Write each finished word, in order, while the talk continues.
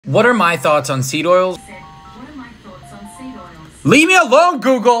What are my thoughts on seed oils? Leave me alone,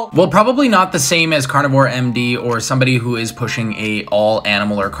 Google! Well, probably not the same as Carnivore MD or somebody who is pushing a all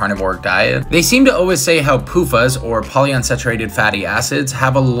animal or carnivore diet. They seem to always say how PUFAs, or polyunsaturated fatty acids,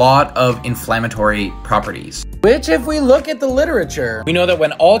 have a lot of inflammatory properties. Which, if we look at the literature, we know that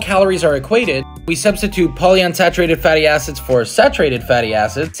when all calories are equated, we substitute polyunsaturated fatty acids for saturated fatty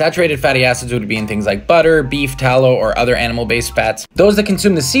acids. Saturated fatty acids would be in things like butter, beef, tallow, or other animal-based fats. Those that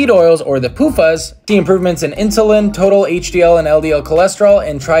consume the seed oils, or the PUFAs, see improvements in insulin, total HDL and LDL cholesterol,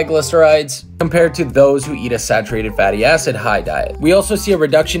 and triglycerides compared to those who eat a saturated fatty acid high diet. We also see a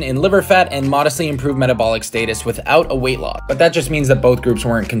reduction in liver fat and modestly improved metabolic status without a weight loss. But that just means that both groups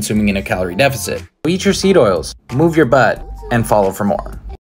weren't consuming in a calorie deficit. Eat your seed oils, move your butt, and follow for more.